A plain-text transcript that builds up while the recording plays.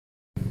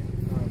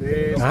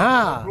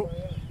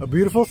A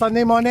beautiful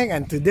Sunday morning,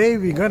 and today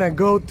we're gonna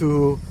go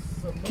to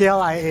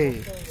KLIA.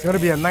 It's gonna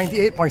be a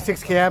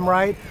 98.6 km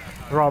ride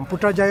from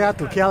Putrajaya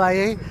to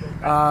KLIA.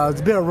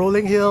 It's a bit of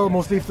rolling hill,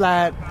 mostly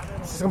flat.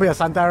 It's gonna be a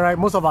Santa ride.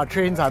 Most of our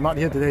trains are not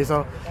here today,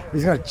 so we're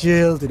just gonna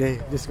chill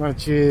today. Just gonna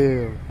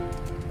chill.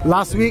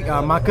 Last week,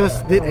 Marcus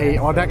did a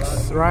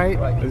Audax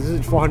ride. This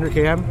is 400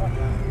 km,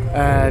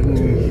 and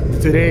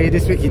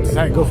this week he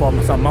decided to go for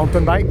some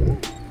mountain bike.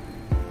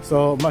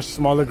 So much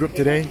smaller group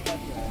today.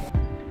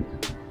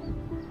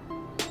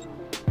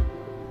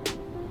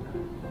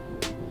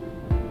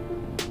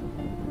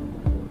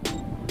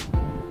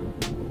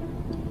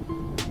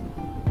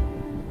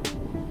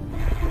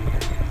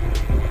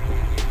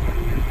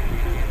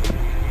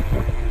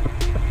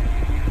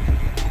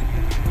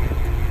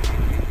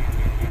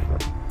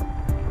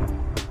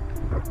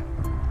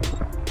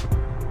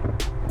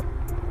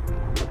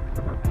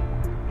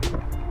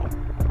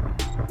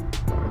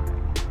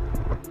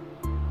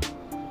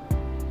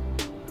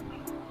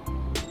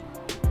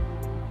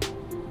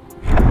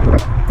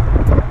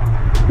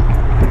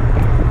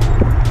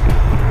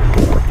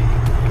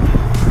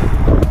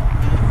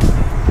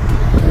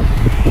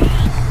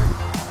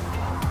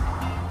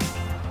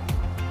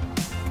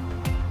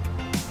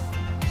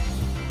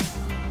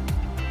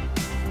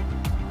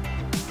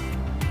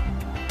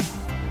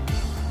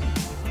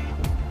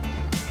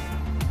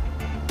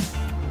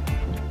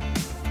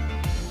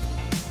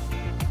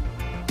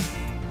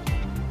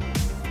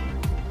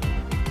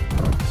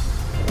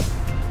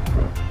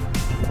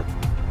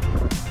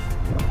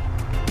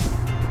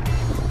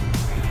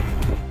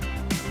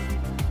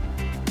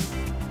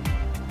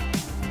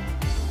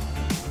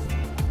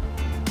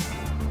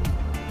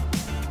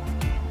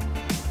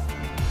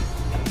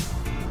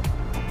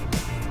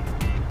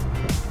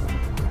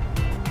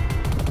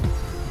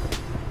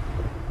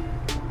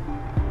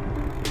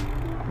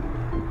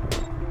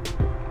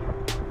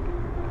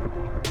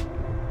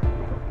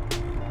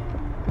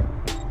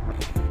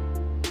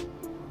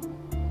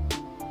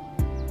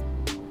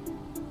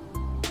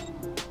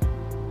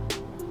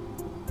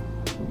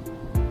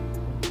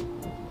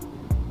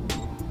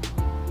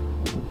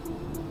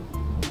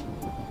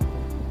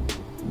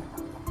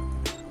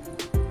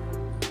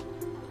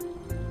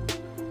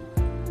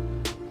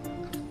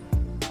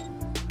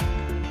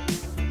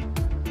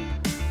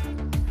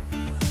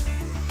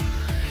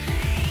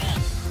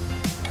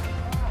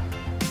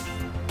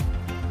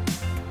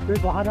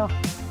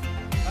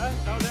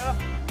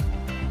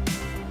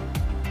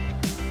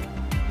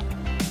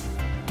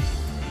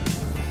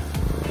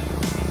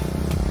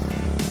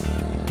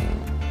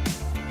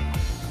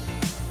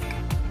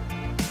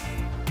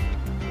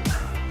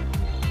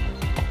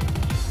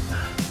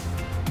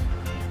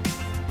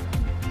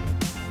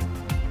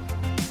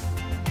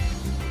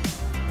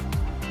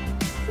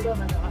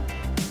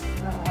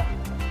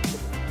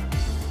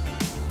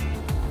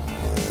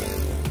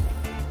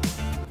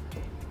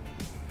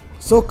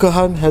 So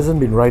Kehan hasn't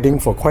been riding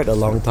for quite a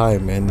long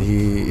time, and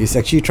he is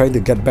actually trying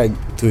to get back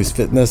to his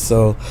fitness,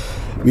 so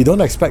we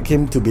don't expect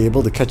him to be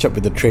able to catch up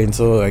with the train.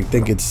 So I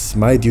think it's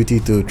my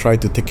duty to try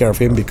to take care of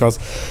him, because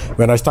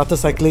when I started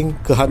cycling,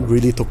 Kehan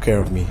really took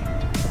care of me.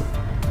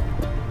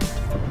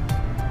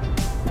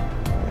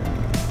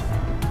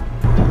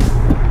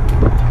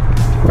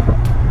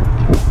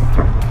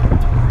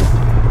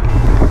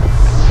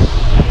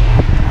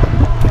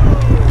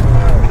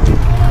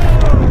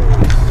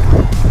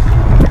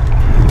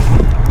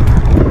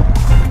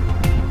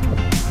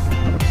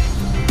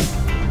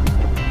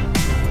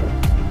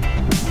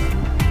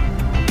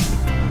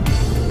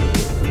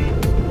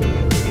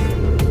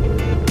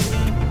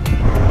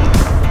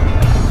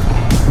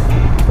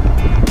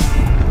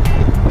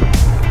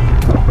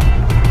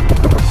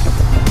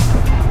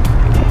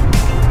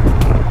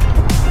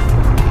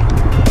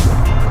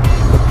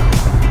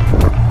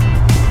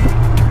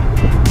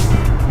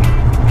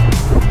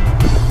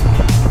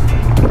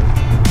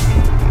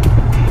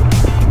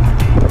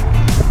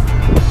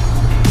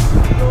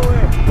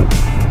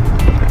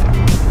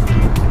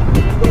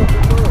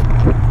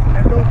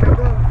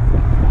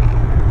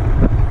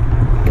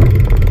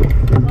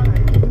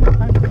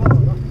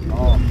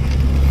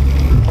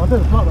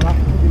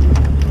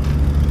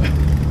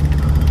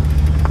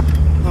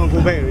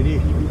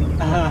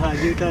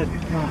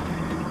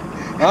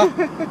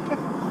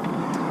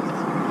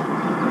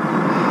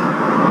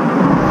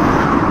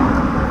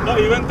 Not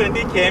even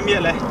 20 km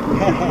yet leh.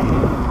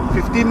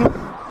 15.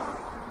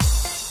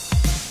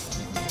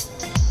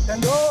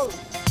 And go.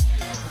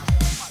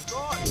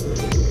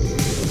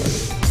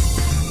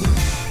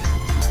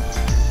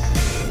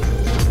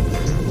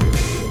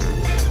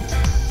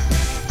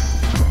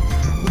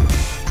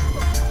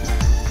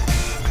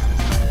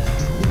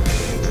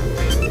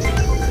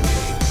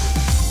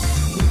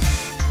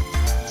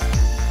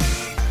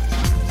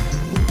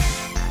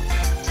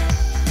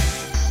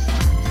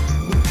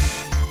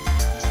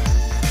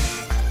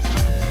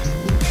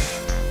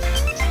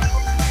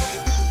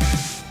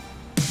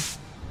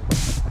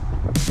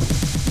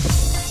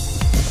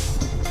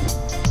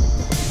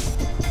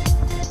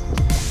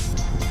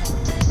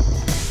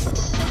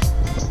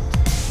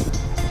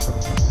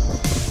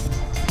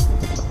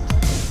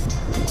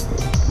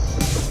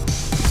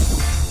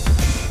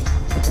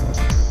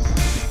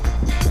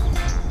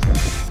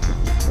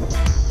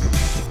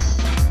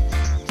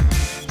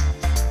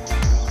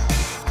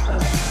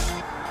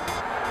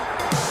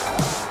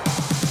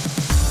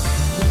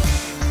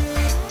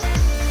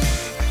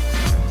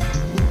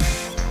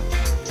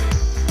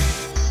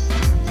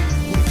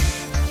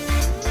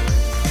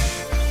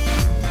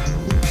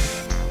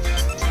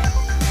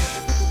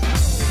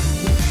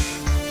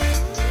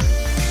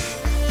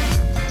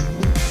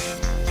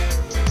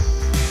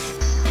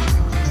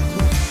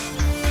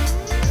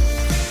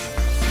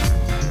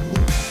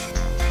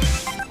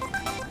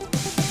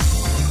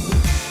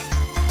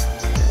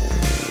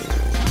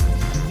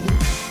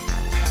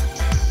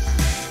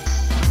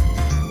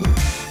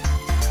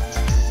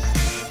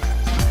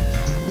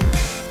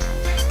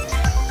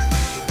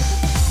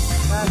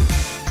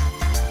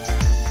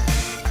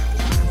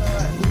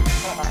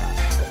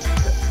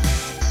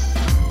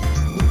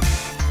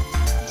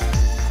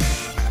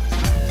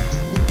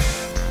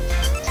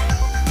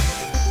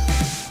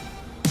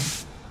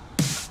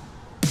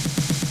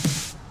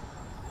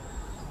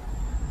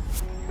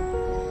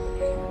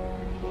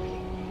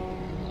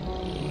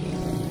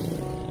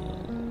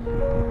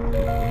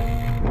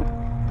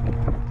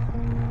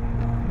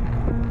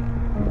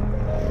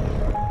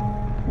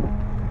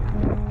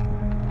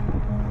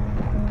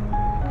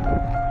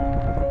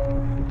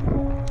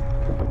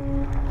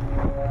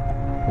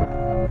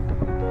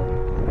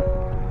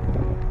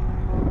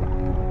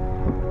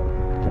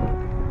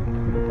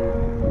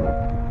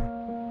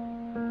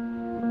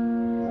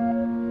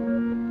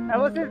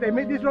 Ever since they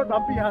made this road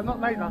bumpy, not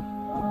nice.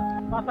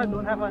 Last time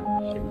don't have one.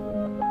 Shit.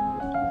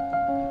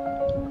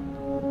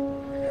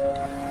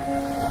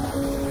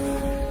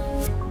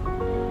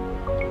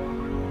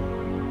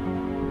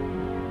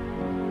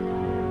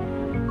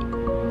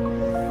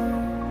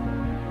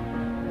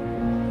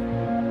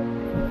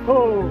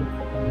 Oh!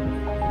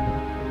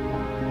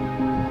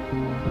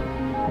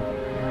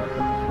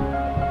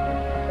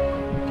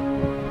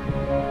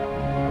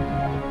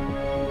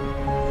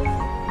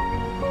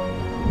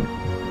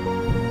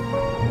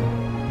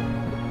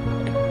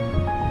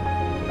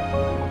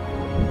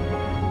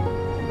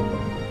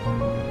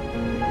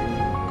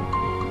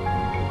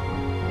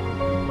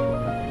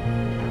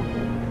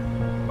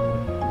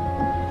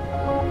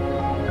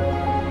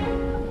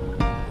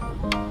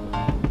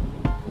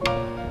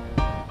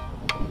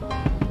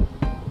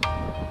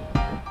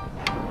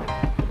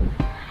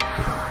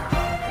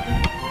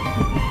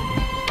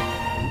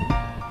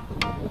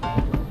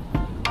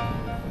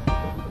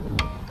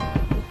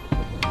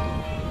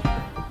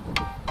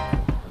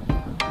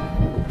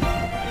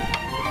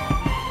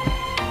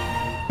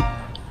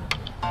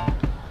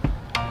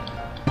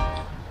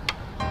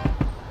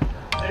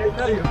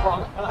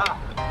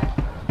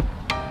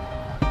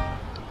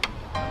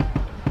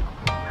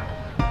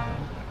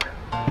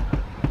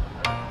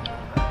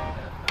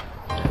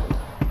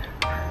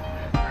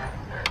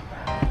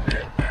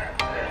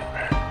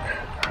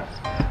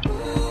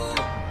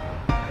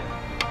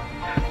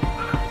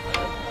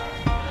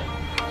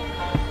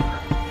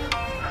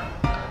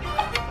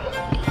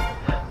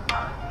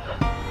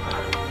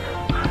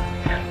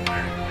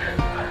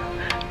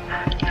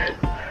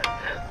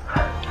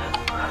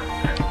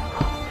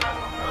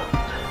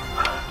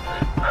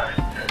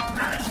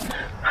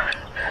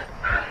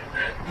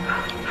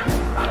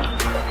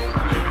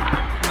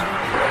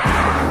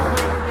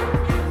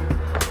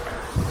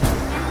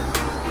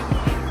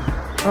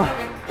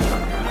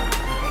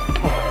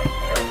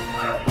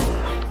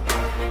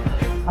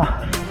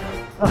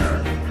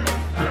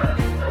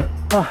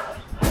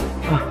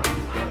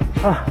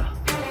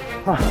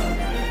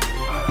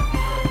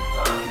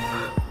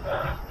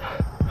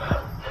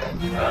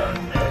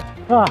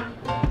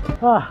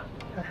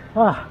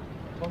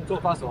工作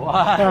发手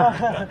啊！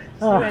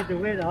是为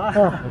准备的啊！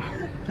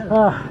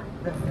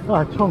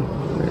冲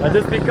I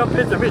just pick up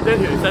this a bit,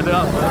 then you set it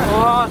up.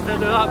 Oh,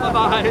 set it up, bye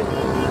bye.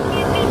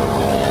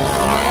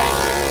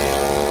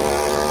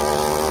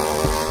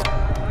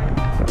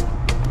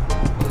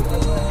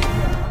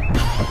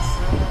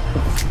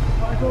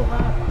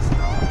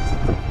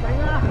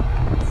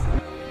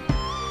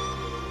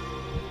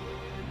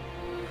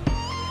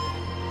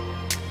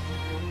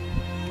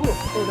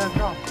 Oh, that's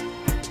wrong.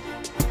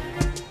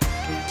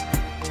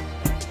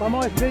 Some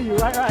more is there, you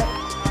right?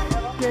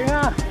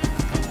 Yeah.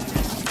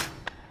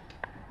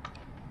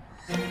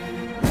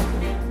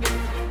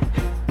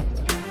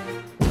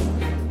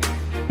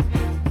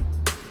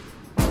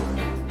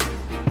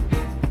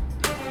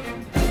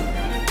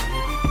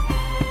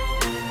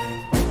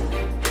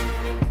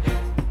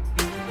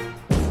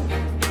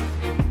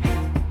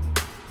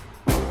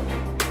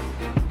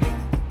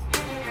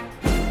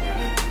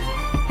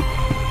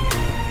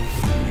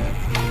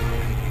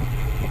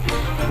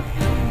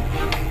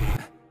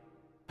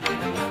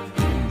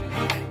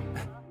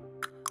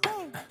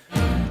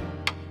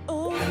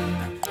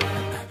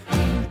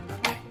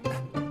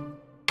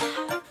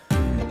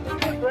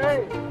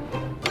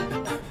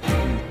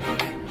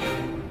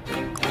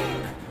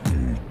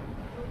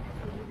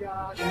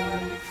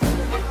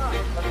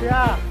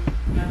 Yeah.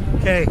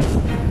 Okay,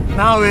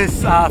 now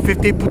it's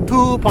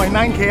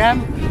 52.9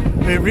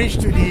 km. We've reached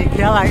to the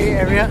KLIA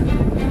area.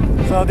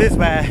 So this is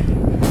where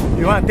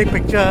you want to take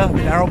picture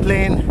with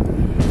aeroplane.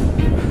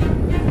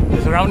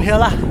 It's around here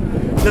lah.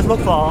 Just look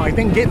for, I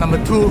think, gate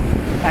number 2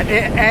 at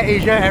Air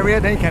Asia area.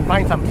 Then you can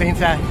find some planes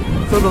there.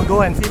 So we'll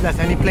go and see if there's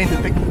any plane to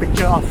take a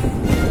picture of.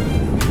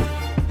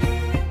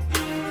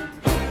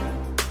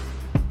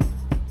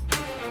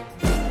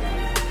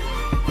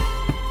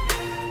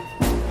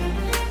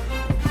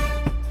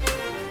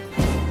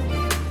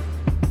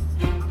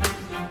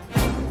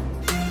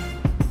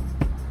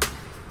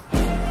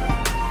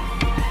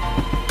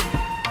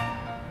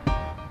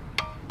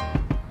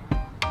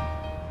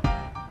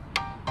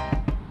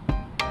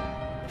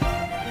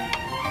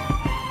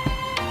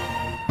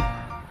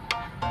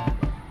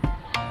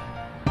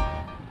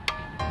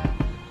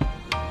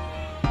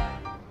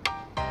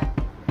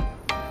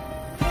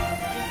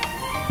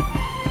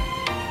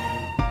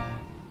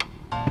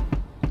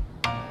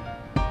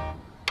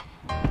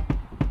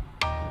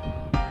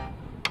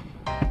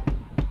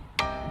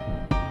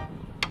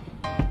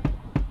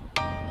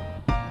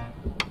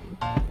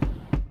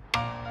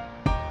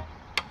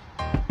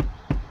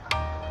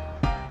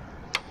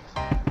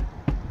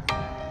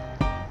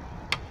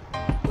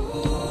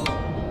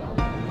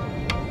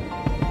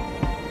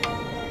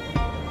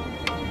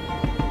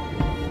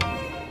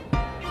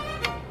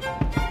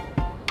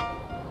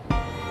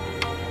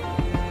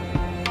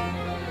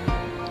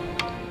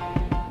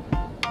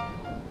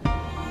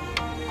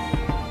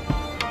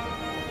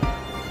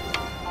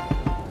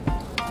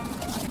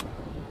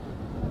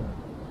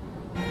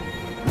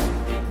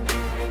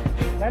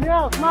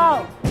 Smile,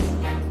 smile.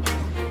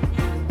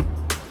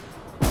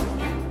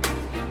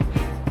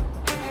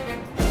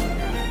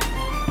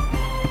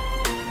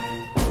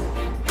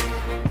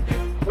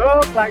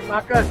 Look like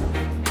Marcus.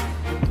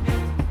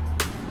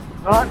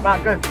 Not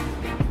Marcus.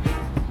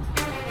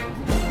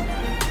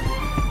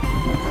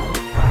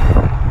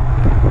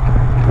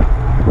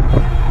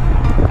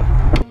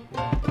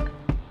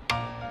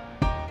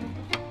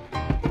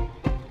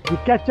 We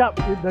catch up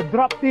with the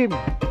drop team,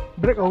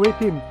 breakaway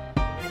team.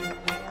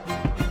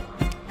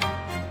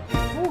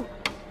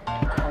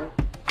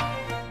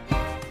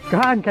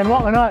 Can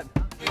walk or not?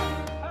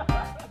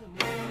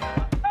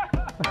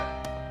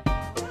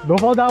 Don't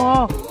fall down,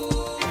 oh.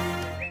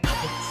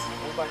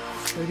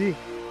 Ready?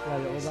 Yeah,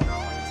 you're over.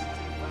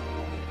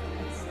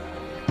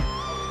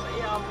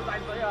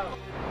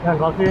 Yeah,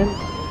 got in.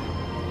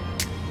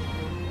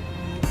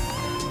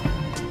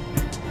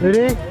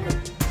 Ready?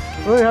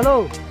 Oi,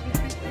 hello.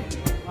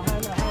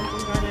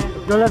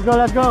 Let's go,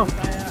 let's go.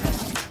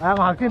 À,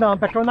 còn xin là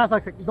Petronas là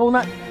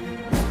donut.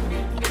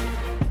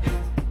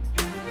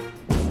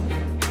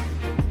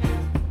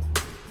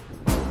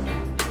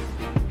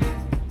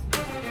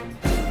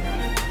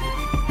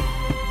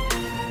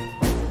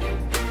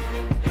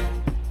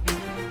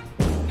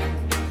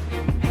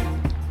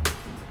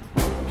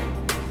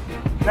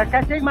 They're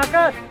catching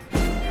Marcus.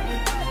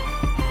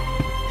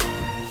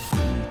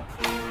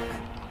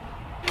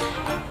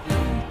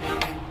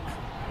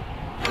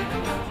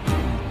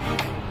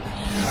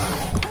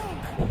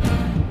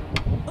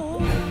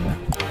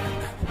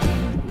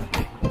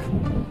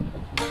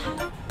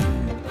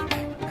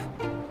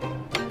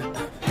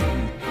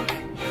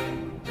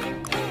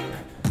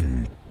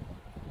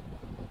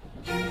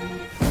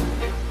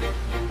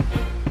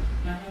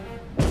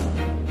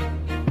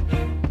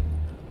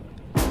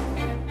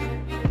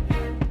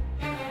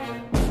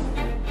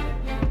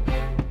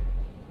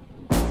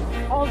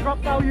 Paul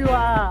dropped out you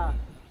ah.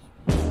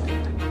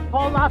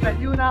 Paul laugh at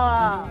you now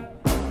ah.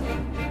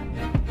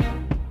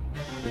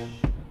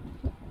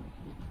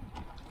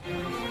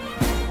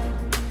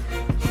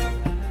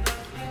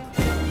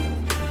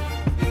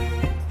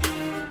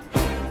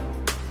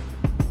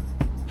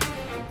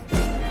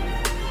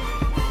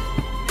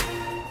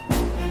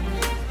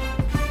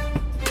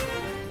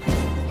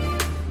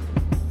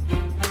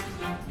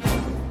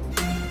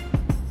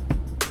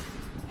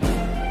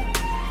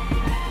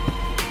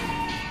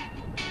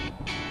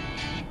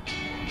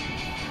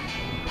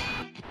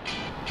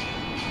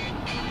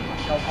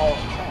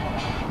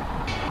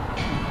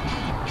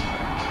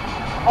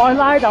 Ai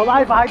拉就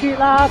拉快啲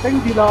啦，頂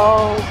住路。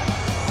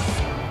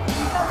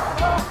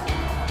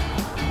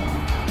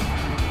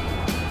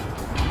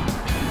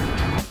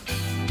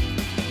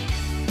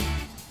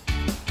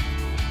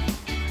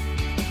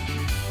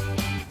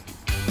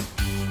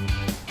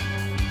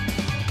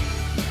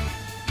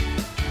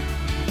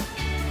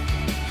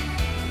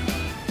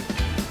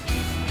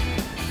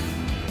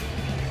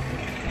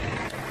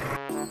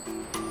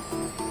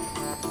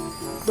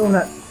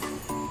Donut.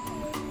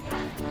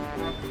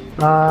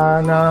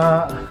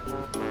 Nak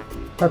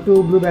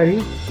satu blueberry.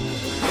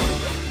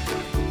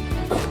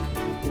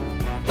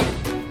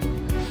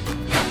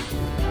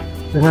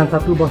 Dengan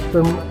satu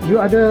Boston.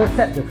 You ada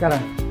set ke sekarang?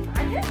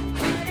 Ada.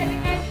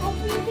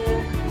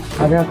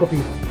 Ada kopi.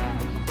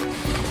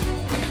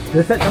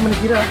 Dia set sama ni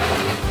kira.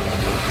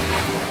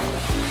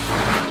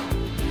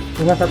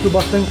 Dengan satu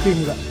Boston cream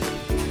juga.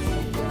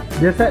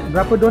 Dia set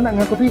berapa donat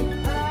dengan kopi?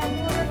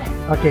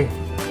 Okey.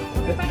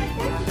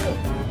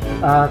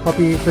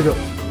 Kopi sejuk.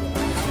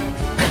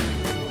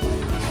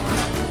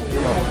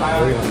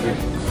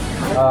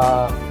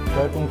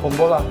 Saya pun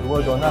combo lah,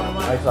 2 donat,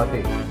 ais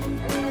latte.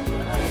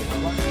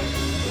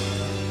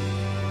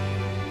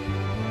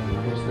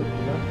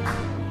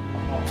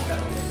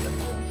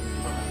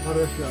 What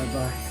else should I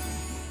buy?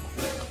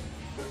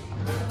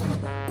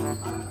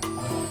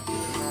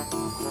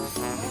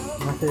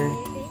 Latte.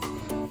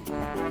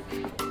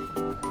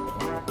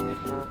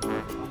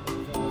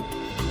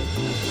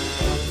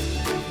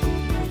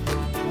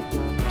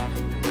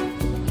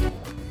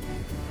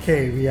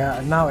 Okay, we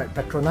are now at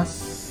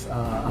Petronas.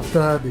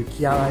 After the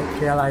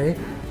KLIA,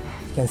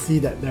 you can see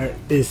that there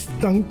is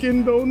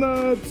Dunkin'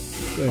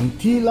 Donuts and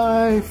Tea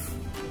Life.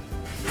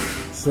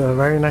 It's a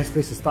very nice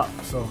place to stop.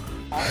 So,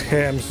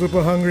 okay, I'm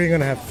super hungry.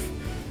 Gonna have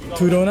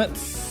 2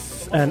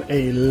 donuts and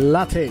a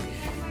latte.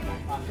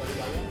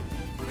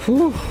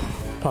 Whew,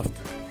 puffed.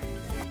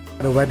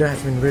 The weather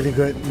has been really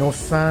good. No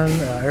sun.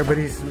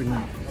 Everybody's in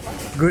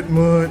good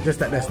mood. Just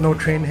that there's no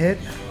train hit.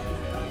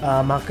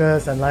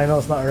 Marcus and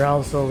Lionel's not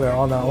around, so we're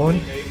on our own.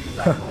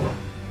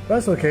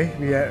 That's okay.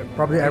 We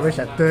probably average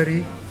at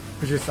 30,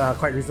 which is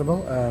quite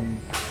reasonable. I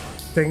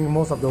think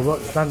most of the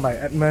work is done by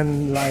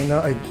Edmund,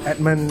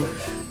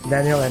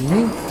 Daniel and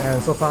me,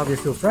 and so far we're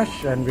still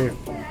fresh and we've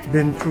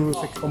been through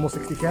almost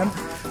 60 km,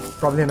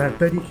 probably another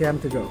 30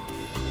 km to go.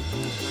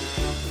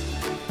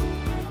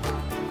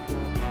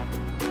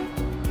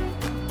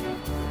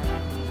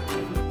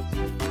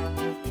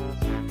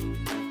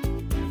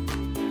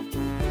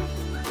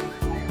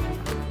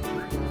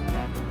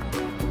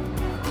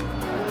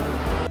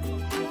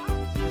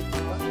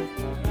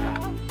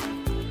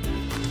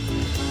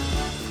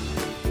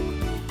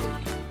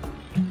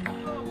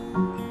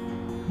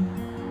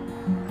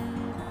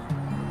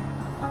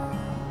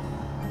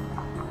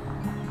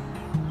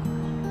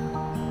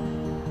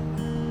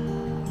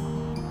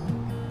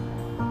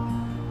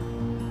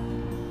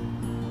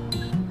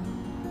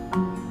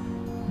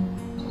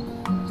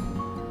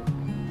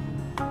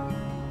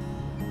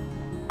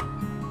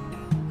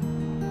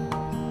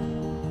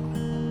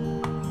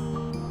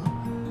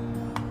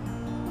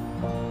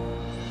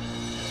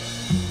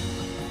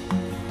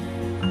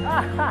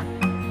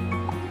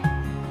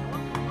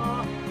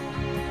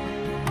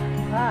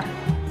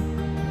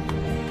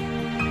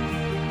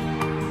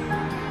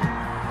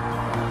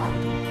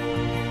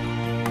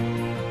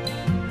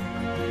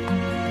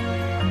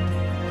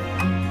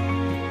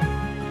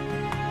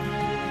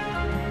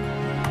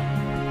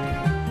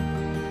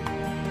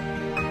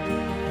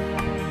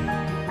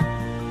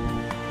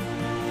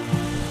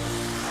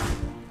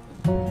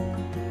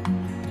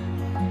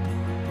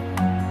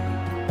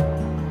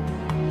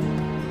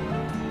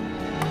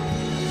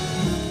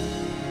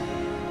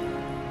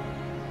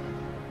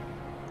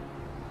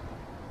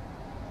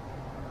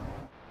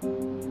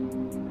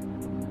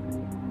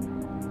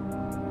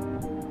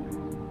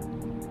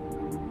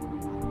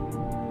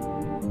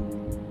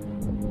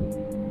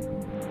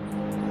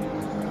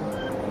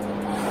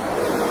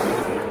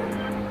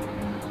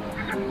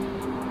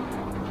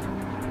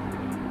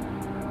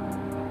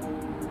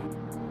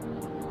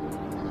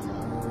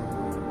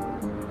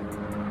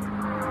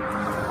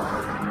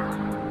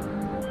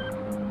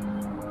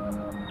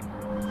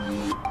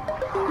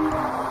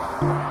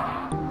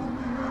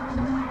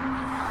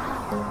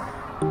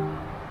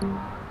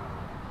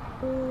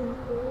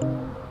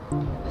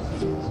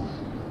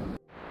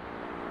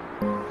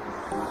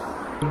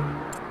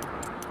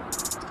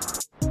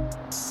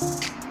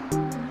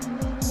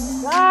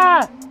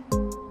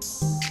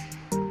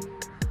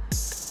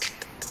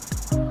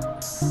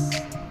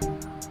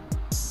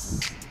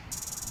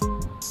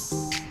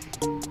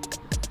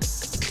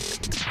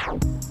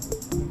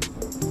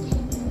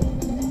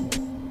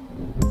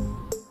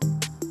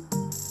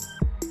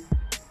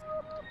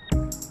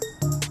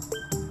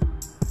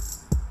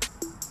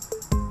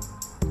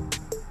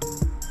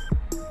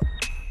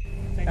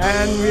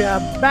 And we are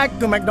back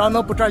to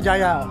McDonald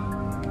Putrajaya.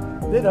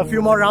 Did a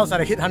few more rounds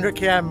and I hit 100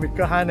 km with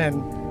Kehan,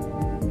 and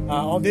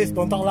all this,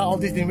 don't talk loud, all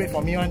this didn't wait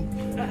for me one.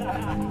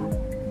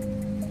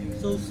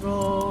 So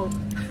strong.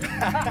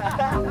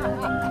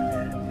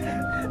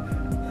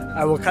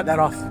 I will cut that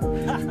off.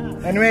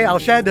 Anyway, I'll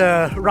share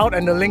the route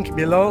and the link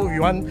below.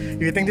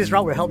 If you think this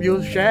route will help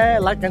you, share,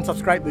 like and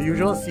subscribe the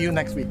usual. See you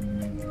next week.